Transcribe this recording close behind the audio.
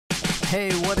Hey,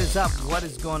 what is up? What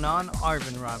is going on?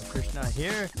 Arvind Ramakrishna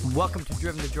here. Welcome to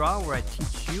Driven to Draw, where I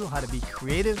teach you how to be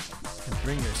creative and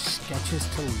bring your sketches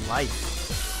to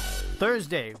life.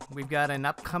 Thursday, we've got an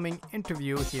upcoming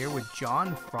interview here with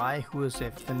John Frye, who is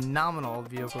a phenomenal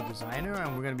vehicle designer,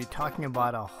 and we're going to be talking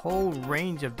about a whole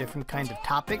range of different kinds of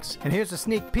topics. And here's a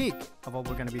sneak peek of what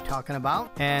we're going to be talking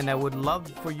about. And I would love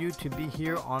for you to be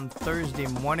here on Thursday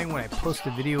morning when I post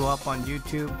the video up on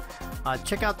YouTube.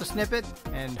 Check out the snippet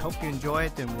and hope you enjoy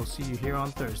it, and we'll see you here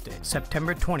on Thursday,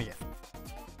 September 20th.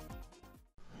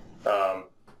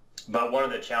 But one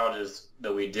of the challenges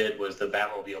that we did was the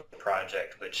Batmobile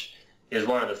project, which is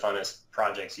one of the funnest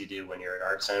projects you do when you're at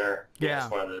Art Center. Yeah.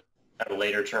 It's one of the kind of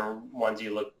later term ones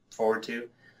you look forward to.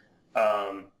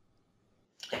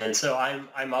 And so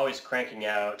I'm always cranking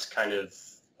out kind of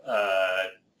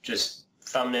just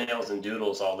thumbnails and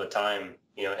doodles all the time.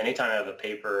 You know, anytime I have a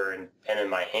paper and pen in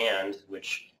my hand,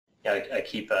 which I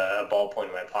keep a ballpoint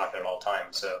in my pocket at all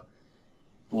times. So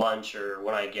lunch or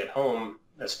when I get home,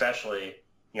 especially,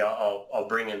 I'll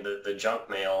bring in the junk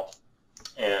mail,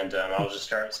 and I'll just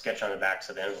start sketch on the backs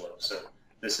of the envelopes. So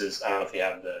this is, I don't know if you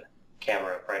have the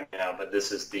camera up right now, but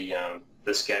this is the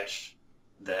sketch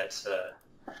that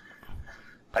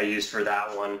I used for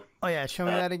that one. Oh yeah, show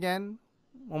me that again,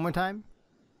 one more time.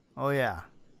 Oh yeah.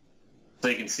 So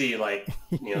you can see, like,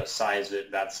 size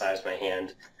it, that size of my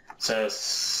hand. So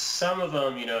some of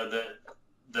them,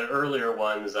 the earlier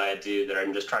ones I do that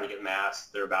I'm just trying to get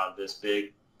masked, they're about this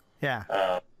big.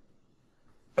 Yeah.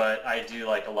 But I do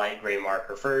like a light gray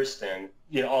marker first, and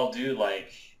I'll do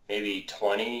like maybe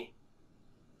 20,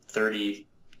 30,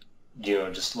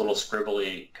 just little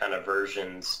scribbly kind of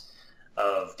versions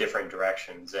of different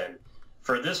directions. And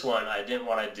for this one, I didn't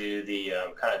want to do the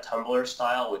kind of tumbler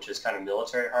style, which is kind of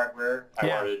military hardware. I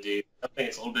wanted to do something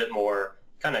that's a little bit more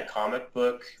kind of comic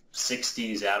book,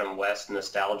 60s Adam West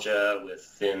nostalgia with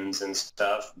fins and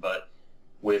stuff, but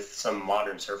with some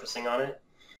modern surfacing on it.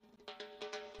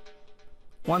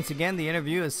 Once again, the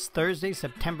interview is Thursday,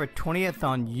 September 20th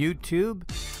on YouTube.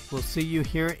 We'll see you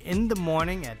here in the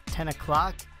morning at 10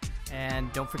 o'clock.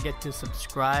 And don't forget to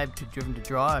subscribe to Driven to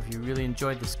Draw if you really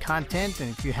enjoyed this content.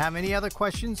 And if you have any other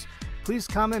questions, please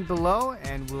comment below,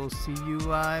 and we'll see you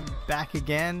back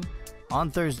again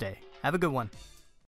on Thursday. Have a good one.